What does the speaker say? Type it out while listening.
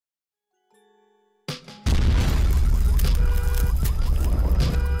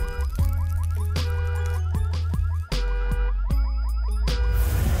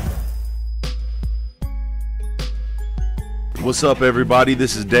What's up, everybody?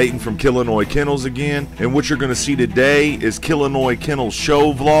 This is Dayton from Killinois Kennels again, and what you're going to see today is Killinois Kennels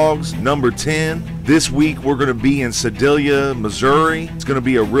Show Vlogs number 10. This week we're going to be in Sedalia, Missouri. It's going to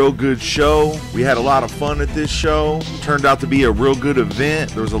be a real good show. We had a lot of fun at this show. Turned out to be a real good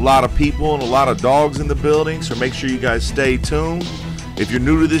event. There was a lot of people and a lot of dogs in the building, so make sure you guys stay tuned. If you're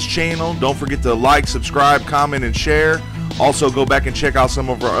new to this channel, don't forget to like, subscribe, comment, and share. Also, go back and check out some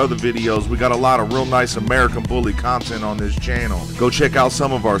of our other videos. We got a lot of real nice American Bully content on this channel. Go check out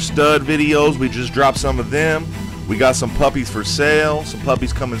some of our stud videos. We just dropped some of them. We got some puppies for sale, some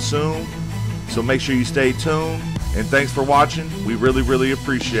puppies coming soon. So make sure you stay tuned. And thanks for watching. We really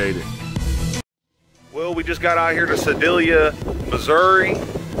appreciate it. Well, we just got out here to Sedalia, Missouri.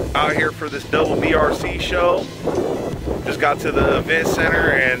 Out here for this double BRC show. Just got to the event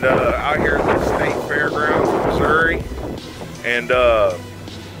center and out here at the state fairgrounds in Missouri. And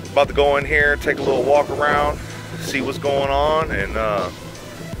about to go in here, take a little walk around, see what's going on, and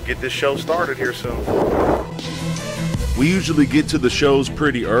get this show started here soon. We usually get to the shows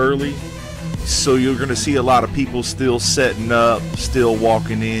pretty early, so you're going to see a lot of people still setting up, still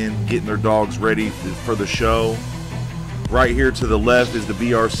walking in, getting their dogs ready for the show. Right here to the left is the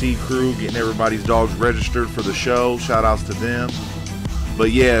BRC crew, getting everybody's dogs registered for the show. Shout outs to them.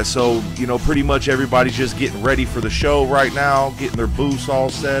 But yeah, so, you know, pretty much everybody's just getting ready for the show right now, getting their booths all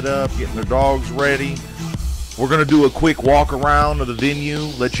set up, getting their dogs ready. We're going to do a quick walk around of the venue,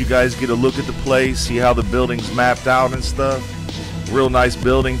 let you guys get a look at the place, see how the building's mapped out and stuff. Real nice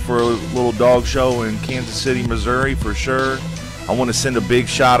building for a little dog show in Kansas City, Missouri, for sure. I want to send a big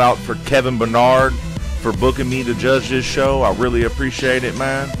shout out for Kevin Bernard for booking me to judge this show. I really appreciate it,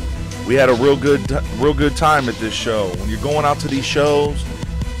 man. We had a real good time at this show. When you're going out to these shows,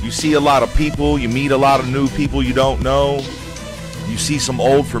 you see a lot of people, you meet a lot of new people you don't know, you see some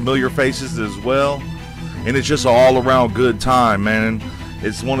old familiar faces as well, and it's just an all-around good time, man.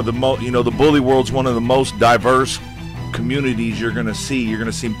 It's one of the most, you know, the bully world's one of the most diverse communities you're gonna see. You're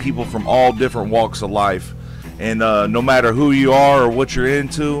gonna see people from all different walks of life, and no matter who you are or what you're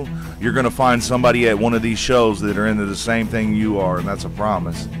into, you're gonna find somebody at one of these shows that are into the same thing you are, and that's a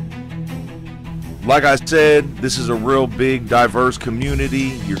promise. Like I said, this is a real big, diverse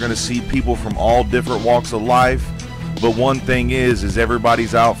community. You're going to see people from all different walks of life. But one thing is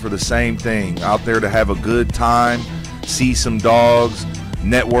everybody's out for the same thing. Out there to have a good time, see some dogs,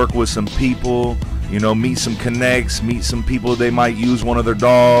 network with some people, you know, meet some connects, meet some people they might use one of their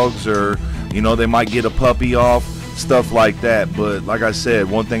dogs, or, you know, they might get a puppy off, stuff like that. But like I said,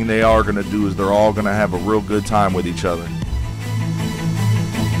 one thing they are going to do is they're all going to have a real good time with each other.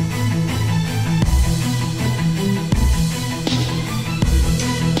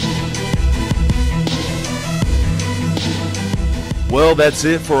 Well, that's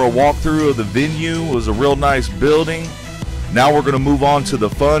it for a walkthrough of the venue. It was a real nice building. Now we're going to move on to the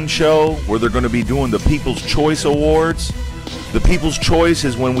fun show where they're going to be doing the People's Choice Awards. The People's Choice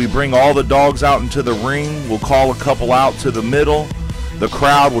is when we bring all the dogs out into the ring. We'll call a couple out to the middle. The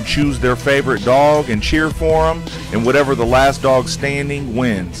crowd will choose their favorite dog and cheer for them, and whatever the last dog standing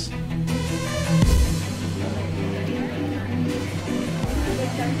wins.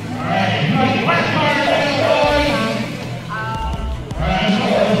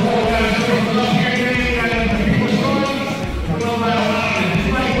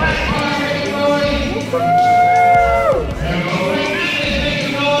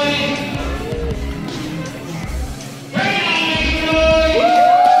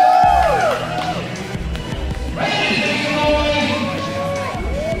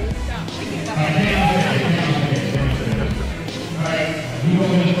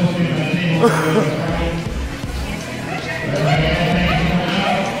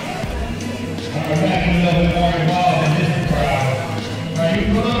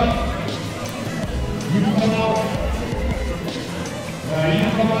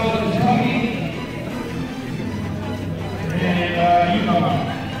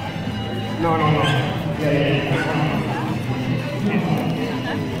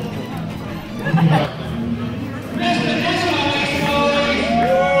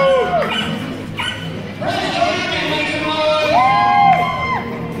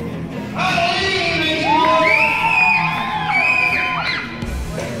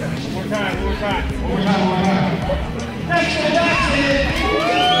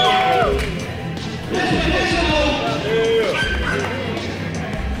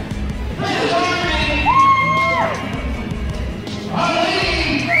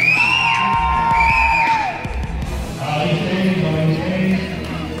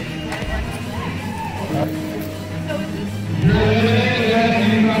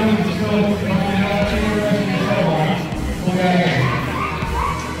 Okay.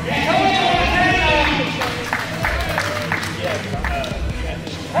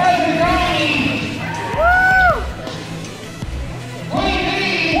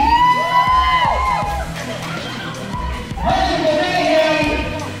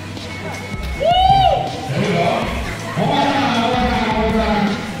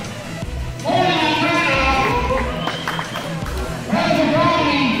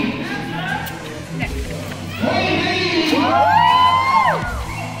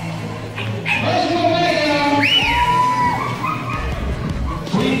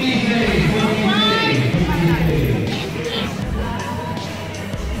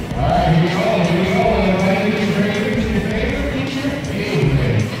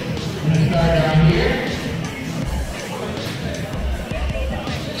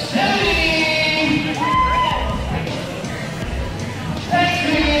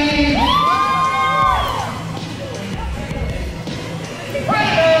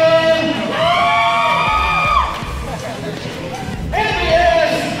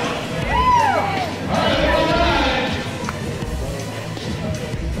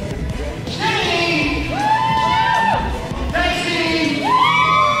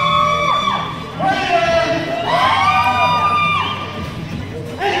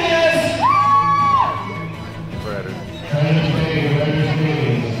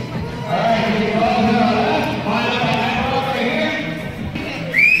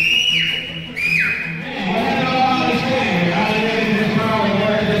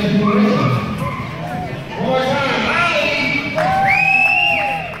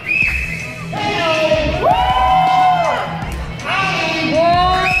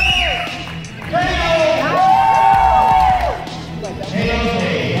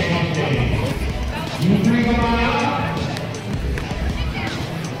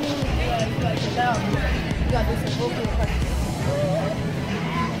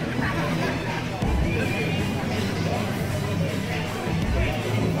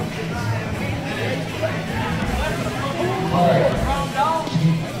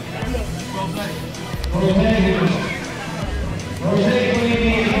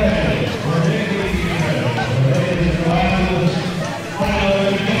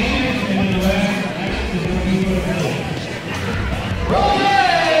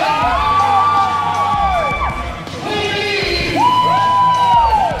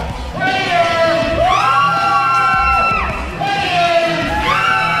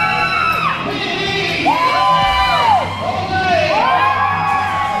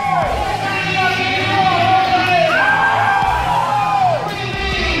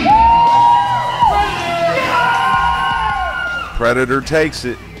 Predator takes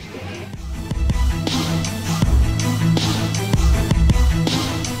it.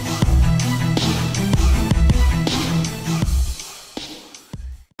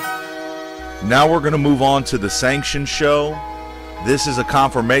 Now we're going to move on to the sanction show. This is a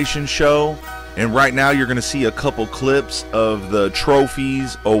confirmation show, and right now you're going to see a couple clips of the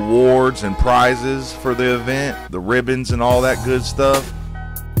trophies, awards, and prizes for the event, the ribbons and all that good stuff.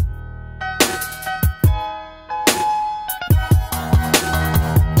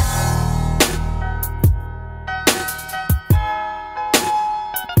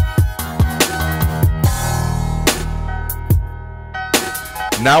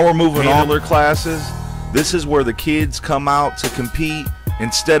 Now we're moving on to classes. This is where the kids come out to compete.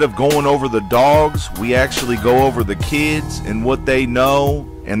 Instead of going over the dogs, we actually go over the kids and what they know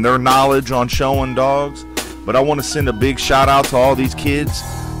and their knowledge on showing dogs. But I want to send a big shout out to all these kids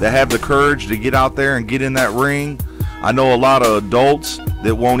that have the courage to get out there and get in that ring. I know a lot of adults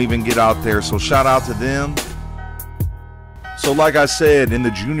that won't even get out there, so shout out to them. So like I said, in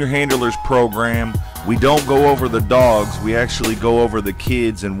the junior handlers program, we don't go over the dogs, we actually go over the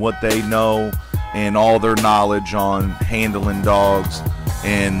kids and what they know and all their knowledge on handling dogs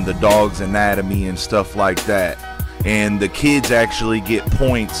and the dog's anatomy and stuff like that. And the kids actually get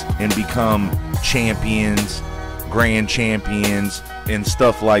points and become champions, grand champions, and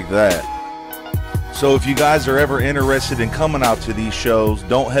stuff like that. So if you guys are ever interested in coming out to these shows,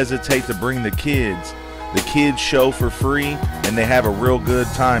 don't hesitate to bring the kids. The kids show for free and they have a real good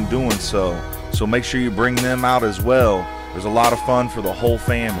time doing so. So make sure you bring them out as well. There's a lot of fun for the whole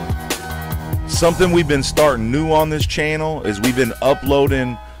family. Something we've been starting new on this channel is we've been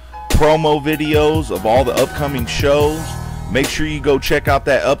uploading promo videos of all the upcoming shows. Make sure you go check out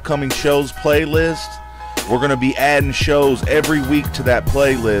that upcoming shows playlist. We're going to be adding shows every week to that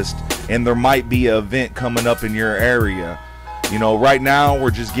playlist, and there might be an event coming up in your area. You know, right now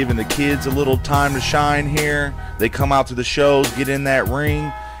we're just giving the kids a little time to shine here. They come out to the shows, get in that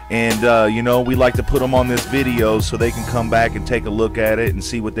ring, and you know, we like to put them on this video so they can come back and take a look at it and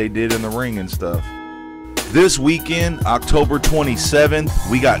see what they did in the ring and stuff. This weekend, October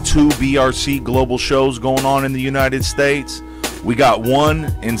 27th, we got 2 BRC global shows going on in the United States. We got one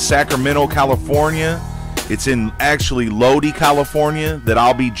in Sacramento, California. It's in actually Lodi, California, that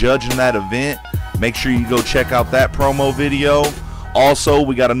I'll be judging that event. Make sure you go check out that promo video. Also,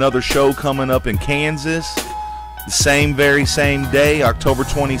 we got another show coming up in Kansas, the very same day, October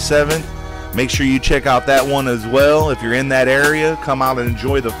 27th. Make sure you check out that one as well. If you're in that area, come out and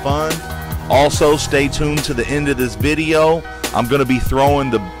enjoy the fun. Also, stay tuned to the end of this video. I'm going to be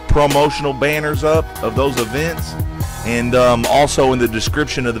throwing the promotional banners up of those events. And also in the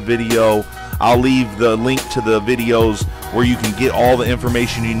description of the video, I'll leave the link to the videos where you can get all the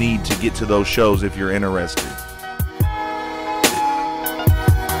information you need to get to those shows if you're interested.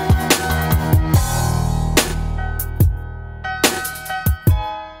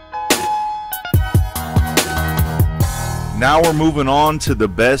 Now we're moving on to the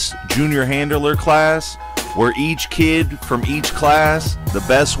best junior handler class, where each kid from each class, the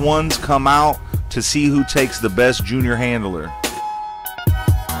best ones, come out to see who takes the best junior handler.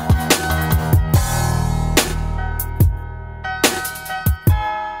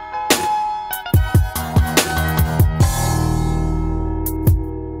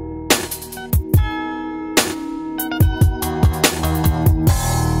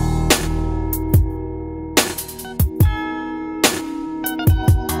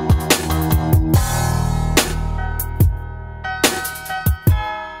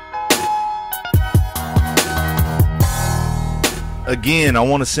 Again, I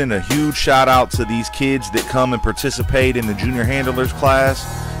want to send a huge shout out to these kids that come and participate in the junior handlers class.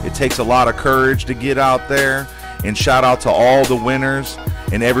 It takes a lot of courage to get out there, and shout out to all the winners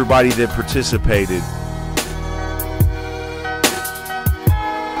and everybody that participated.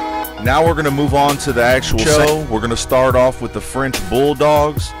 Now we're going to move on to the actual show. We're going to start off with the French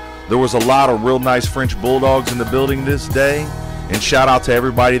Bulldogs. There was a lot of real nice French Bulldogs in the building this day, and shout out to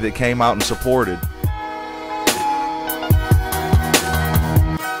everybody that came out and supported.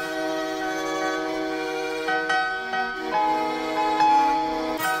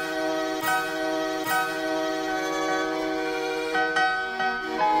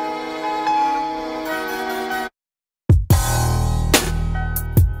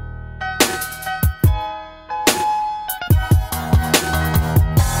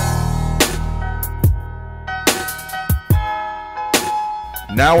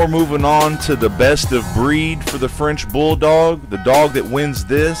 Now we're moving on to the best of breed for the French Bulldog. The dog that wins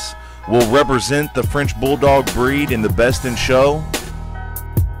this will represent the French Bulldog breed in the best in show.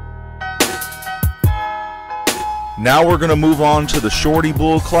 Now we're going to move on to the Shorty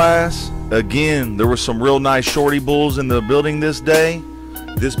Bull class. Again, there were some real nice Shorty Bulls in the building this day.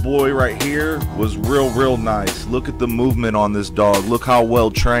 This boy right here was real nice. Look at the movement on this dog. Look how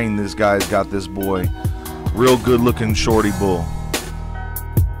well trained this guy's got this boy. Real good looking Shorty Bull.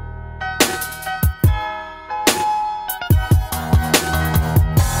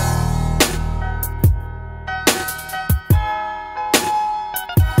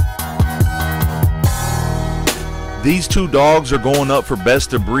 These two dogs are going up for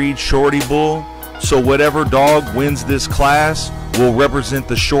best of breed Shorty Bull. So whatever dog wins this class will represent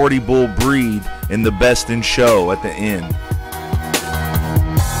the Shorty Bull breed in the best in show at the end.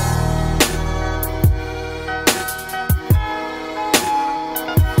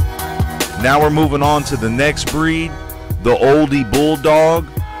 Now we're moving on to the next breed, the Oldie Bulldog.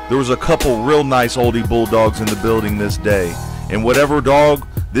 There was a couple real nice Oldie Bulldogs in the building this day. And whatever dog,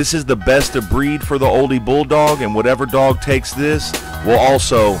 this is the best of breed for the Oldie Bulldog, and whatever dog takes this will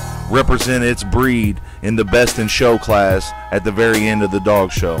also represent its breed in the best in show class at the very end of the dog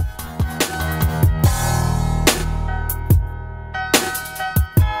show.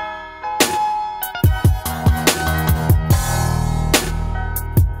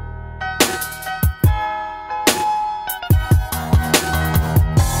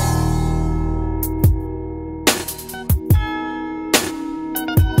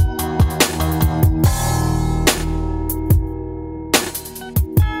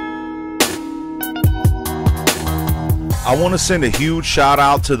 I want to send a huge shout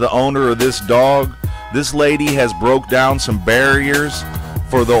out to the owner of this dog. This lady has broke down some barriers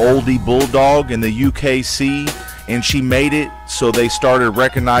for the Oldie Bulldog in the UKC, and she made it so they started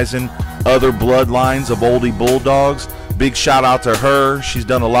recognizing other bloodlines of Oldie Bulldogs. Big shout out to her. She's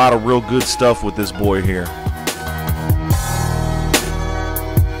done a lot of real good stuff with this boy here.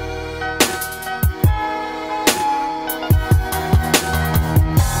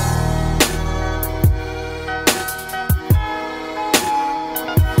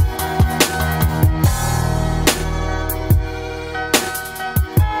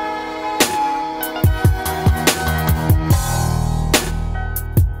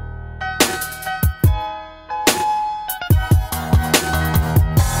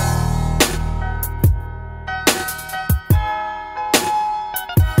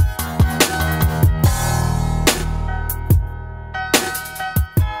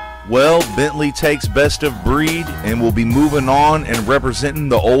 Well, Bentley takes best of breed and will be moving on and representing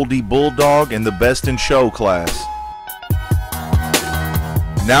the Oldie Bulldog in the best in show class.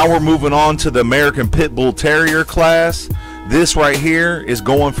 Now we're moving on to the American Pit Bull Terrier class. This right here is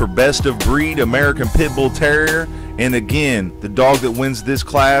going for best of breed American Pit Bull Terrier, and again, the dog that wins this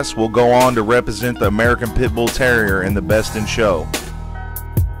class will go on to represent the American Pit Bull Terrier in the best in show.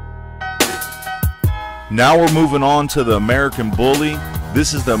 Now we're moving on to the American Bully.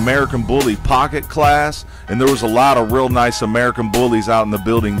 This is the American Bully Pocket class, and there was a lot of real nice American Bullies out in the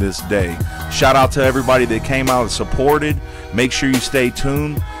building this day. Shout out to everybody that came out and supported. Make sure you stay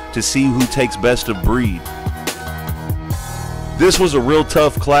tuned to see who takes best of breed. This was a real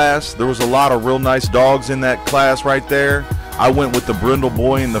tough class. There was a lot of real nice dogs in that class right there. I went with the Brindle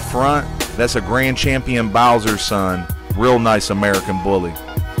Boy in the front. That's a Grand Champion Bowser's son. Real nice American Bully.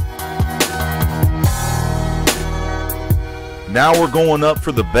 Now we're going up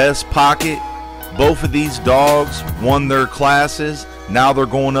for the best pocket. Both of these dogs won their classes. Now they're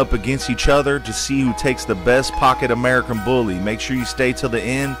going up against each other to see who takes the best pocket American Bully. Make sure you stay till the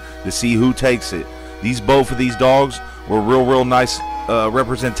end to see who takes it. Both of these dogs were real nice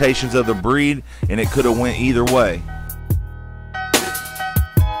representations of the breed, and it could have went either way.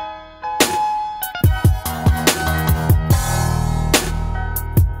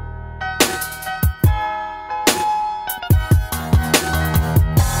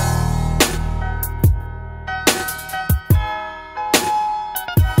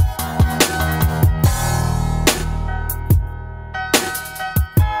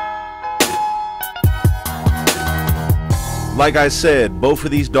 Like I said, both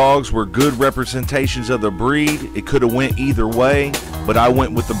of these dogs were good representations of the breed. It could have went either way, but I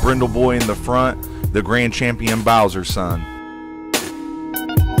went with the Brindle Boy in the front, the Grand Champion Bowser's son.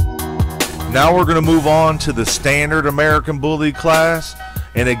 Now we're going to move on to the Standard American Bully class.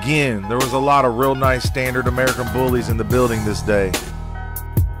 And again, there was a lot of real nice Standard American Bullies in the building this day.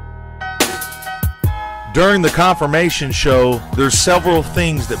 During the confirmation show, there's several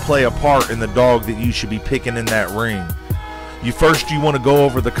things that play a part in the dog that you should be picking in that ring. You want to go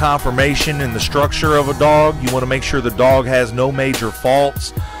over the conformation and the structure of a dog. You want to make sure the dog has no major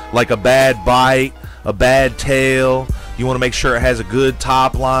faults, like a bad bite, a bad tail. You want to make sure it has a good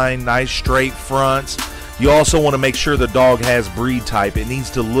top line, nice straight fronts. You also want to make sure the dog has breed type. It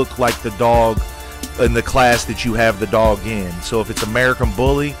needs to look like the dog in the class that you have the dog in. So if it's American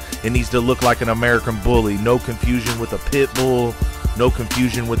Bully, it needs to look like an American Bully. No confusion with a pit bull, no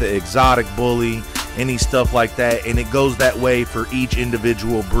confusion with an exotic bully, any stuff like that. And it goes that way for each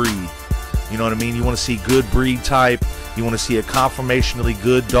individual breed. You know what I mean? You want to see good breed type. You want to see a conformationally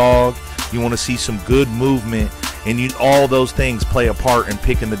good dog. You want to see some good movement. And all those things play a part in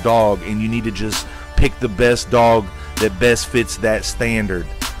picking the dog. And you need to just pick the best dog that best fits that standard.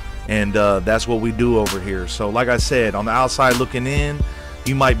 And that's what we do over here. So like I said, on the outside looking in,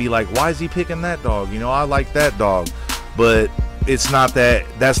 you might be like, why is he picking that dog? You know, I like that dog. But it's not that.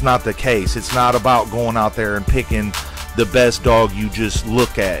 That's not the case. It's not about going out there and picking the best dog you just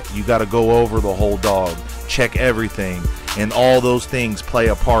look at. You got to go over the whole dog, check everything, and all those things play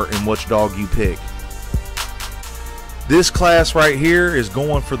a part in which dog you pick. This class right here is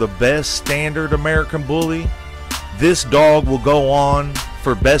going for the best standard American Bully. This dog will go on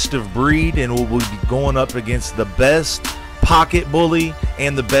for best of breed and will be going up against the best pocket bully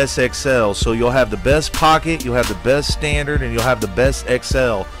and the best XL. So you'll have the best pocket, you'll have the best standard, and you'll have the best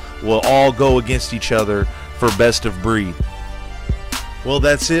XL will all go against each other for best of breed. Well,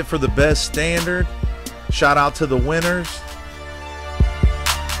 that's it for the best standard. Shout out to the winners.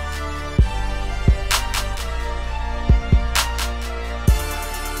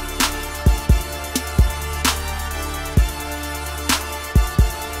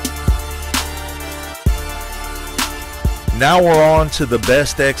 Now we're on to the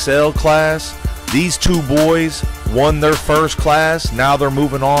best XL class. These two boys won their first class. Now they're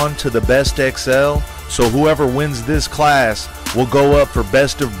moving on to the best XL. So whoever wins this class will go up for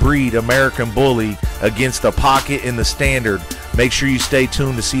best of breed American Bully against the pocket and the standard. Make sure you stay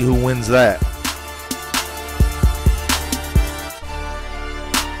tuned to see who wins that.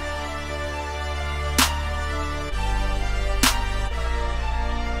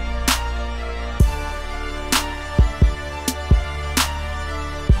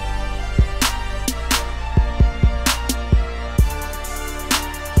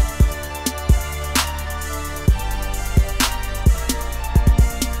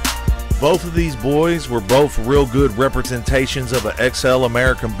 Both of these boys were both real good representations of an XL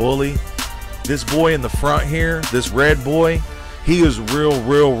American Bully. This boy in the front here, this red boy, he is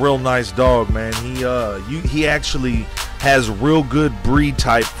real nice dog, man. He actually has real good breed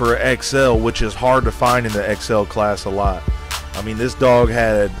type for an XL, which is hard to find in the XL class a lot. I mean, this dog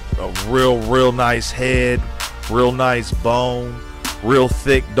had a real nice head, real nice bone, real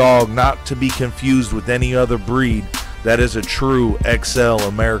thick dog, not to be confused with any other breed. That is a true XL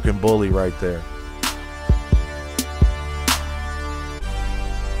American Bully right there.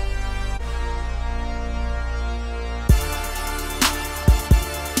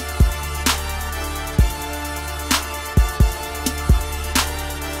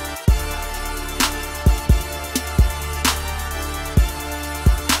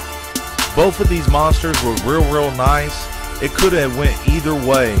 Both of these monsters were real nice. It could have went either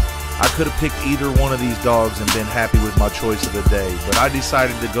way. I could have picked either one of these dogs and been happy with my choice of the day. But I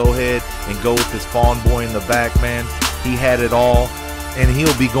decided to go ahead and go with this fawn boy in the back, man. He had it all, and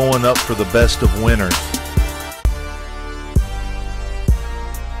he'll be going up for the best of winners.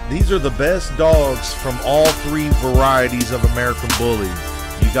 These are the best dogs from all three varieties of American Bully.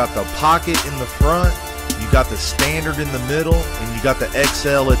 You got the pocket in the front, you got the standard in the middle, and you got the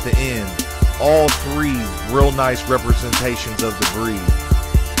XL at the end. All three real nice representations of the breed.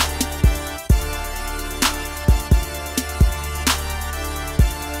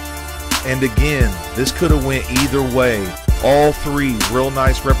 And again, this could have went either way. All three real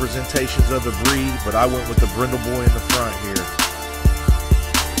nice representations of the breed, but I went with the brindle boy in the front here.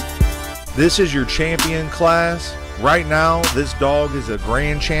 This is your champion class. Right now, this dog is a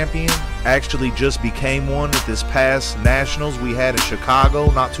grand champion. Actually just became one at this past Nationals we had in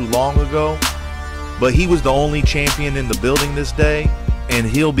Chicago not too long ago. But he was the only champion in the building this day, and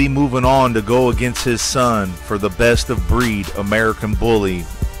he'll be moving on to go against his son for the best of breed American Bully.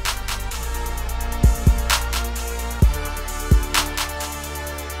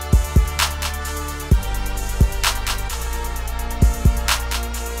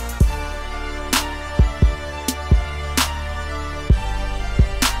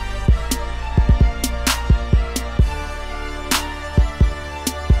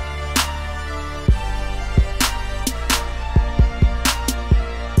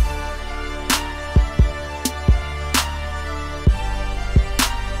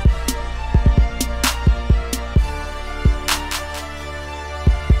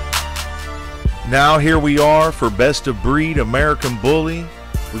 Now here we are for best of breed American Bully.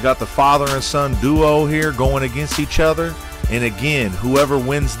 We got the father and son duo here going against each other. And again, whoever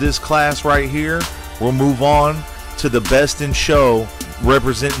wins this class right here will move on to the best in show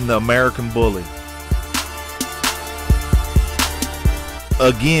representing the American Bully.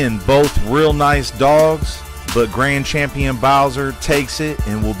 Again, both real nice dogs, but Grand Champion Bowser takes it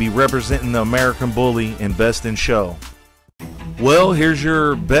and will be representing the American Bully in best in show. Well, here's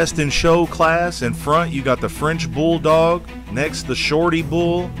your best in show class. In front, you got the French Bulldog. Next, the Shorty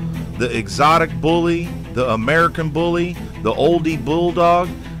Bull, the Exotic Bully, the American Bully, the Oldie Bulldog,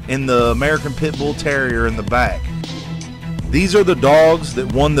 and the American Pit Bull Terrier in the back. These are the dogs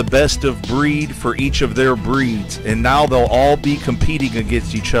that won the best of breed for each of their breeds, and now they'll all be competing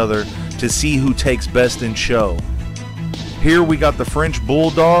against each other to see who takes best in show. Here we got the French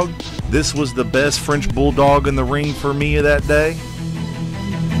Bulldog. This was the best French Bulldog in the ring for me that day.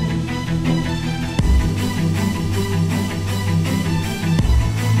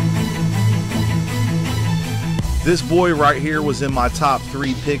 This boy right here was in my top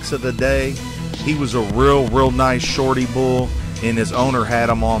 3 picks of the day. He was a real nice shorty bull, and his owner had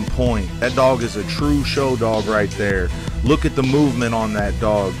him on point. That dog is a true show dog right there. Look at the movement on that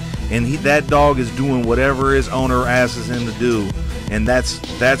dog. And that dog is doing whatever his owner asks him to do. And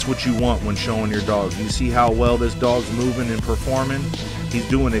that's what you want when showing your dog. You see how well this dog's moving and performing? He's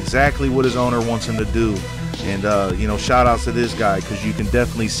doing exactly what his owner wants him to do. And you know, shout outs to this guy, because you can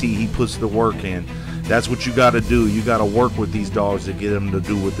definitely see he puts the work in. That's what you got to do. You got to work with these dogs to get them to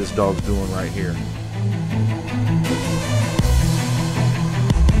do what this dog's doing right here.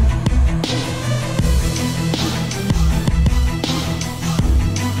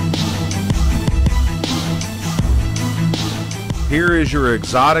 Here is your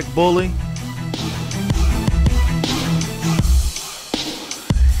exotic bully.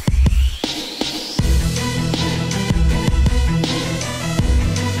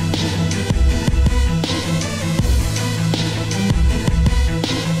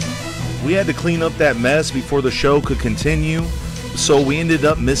 We had to clean up that mess before the show could continue, so we ended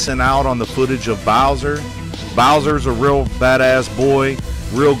up missing out on the footage of Bowser. Bowser's a real badass boy,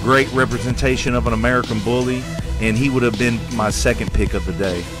 real great representation of an American Bully, and he would have been my second pick of the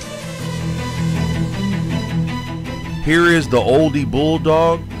day. Here is the Oldie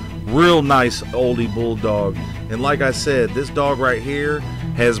Bulldog, real nice Oldie Bulldog. And like I said, this dog right here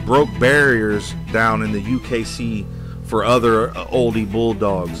has broke barriers down in the UKC for other Oldie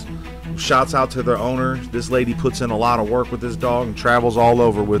Bulldogs. Shouts out to their owner. This lady puts in a lot of work with this dog and travels all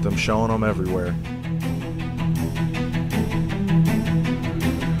over with him, showing them everywhere.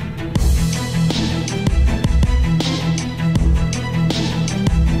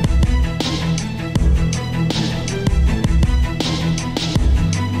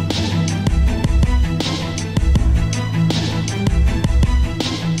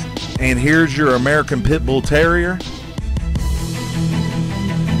 And here's your American Pit Bull Terrier.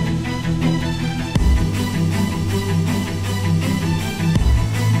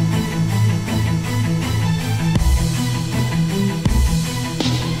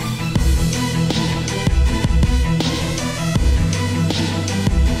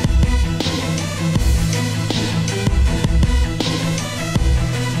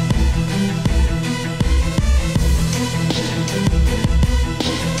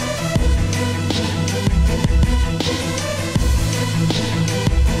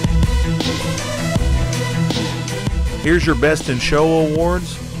 Here's your Best in Show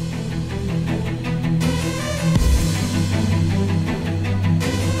awards.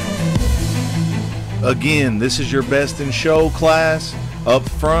 Again, this is your Best in Show class. Up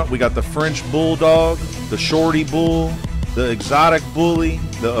front, we got the French Bulldog, the Shorty Bull, the Exotic Bully,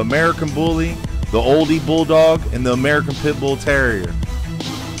 the American Bully, the Oldie Bulldog, and the American Pit Bull Terrier.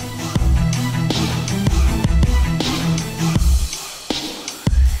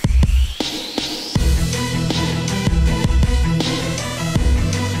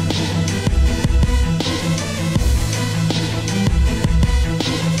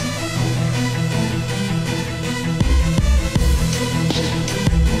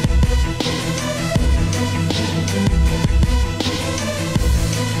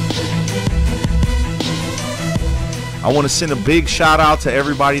 I want to send a big shout out to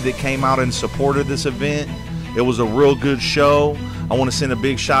everybody that came out and supported this event. It was a real good show. I want to send a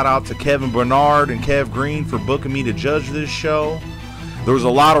big shout out to Kevin Bernard and Kev Green for booking me to judge this show. There was a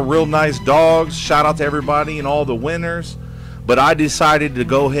lot of real nice dogs. Shout out to everybody and all the winners. But I decided to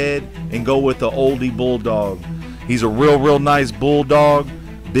go ahead and go with the Oldie Bulldog. He's a real nice bulldog.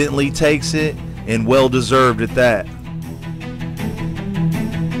 Bentley takes it, and well deserved at that.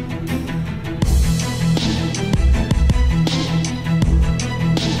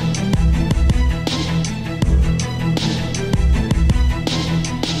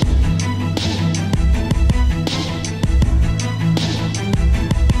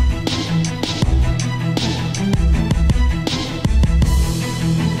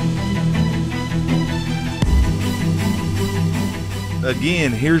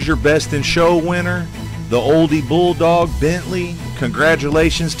 again, here's your best in show winner, the oldie bulldog Bentley.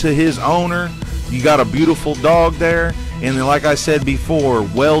 Congratulations to his owner. You got a beautiful dog there, and then, like I said before,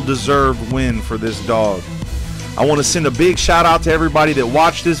 well-deserved win for this dog. I want to send a big shout out to everybody that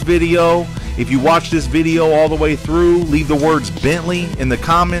watched this video. If you watched this video all the way through, leave the words Bentley in the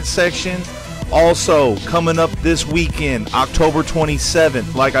comments section. Also, coming up this weekend, October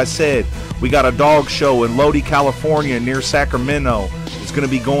 27th, like I said, we got a dog show in Lodi, California near Sacramento. It's going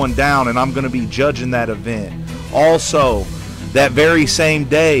to be going down, and I'm going to be judging that event. Also, that very same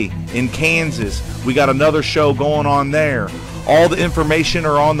day in Kansas, we got another show going on there. All the information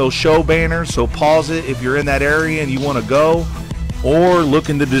are on those show banners, so pause it if you're in that area and you want to go. Or look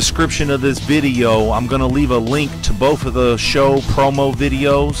in the description of this video. I'm going to leave a link to both of the show promo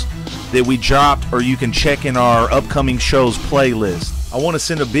videos that we dropped, or you can check in our upcoming shows playlist. I want to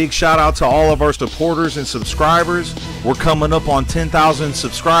send a big shout out to all of our supporters and subscribers. We're coming up on 10,000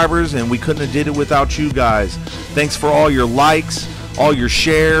 subscribers, and we couldn't have did it without you guys. Thanks for all your likes, all your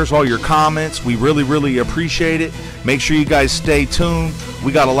shares, all your comments. We really appreciate it. Make sure you guys stay tuned.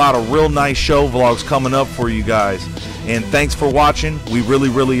 We got a lot of real nice show vlogs coming up for you guys. And thanks for watching. We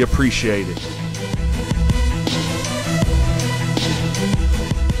really appreciate it.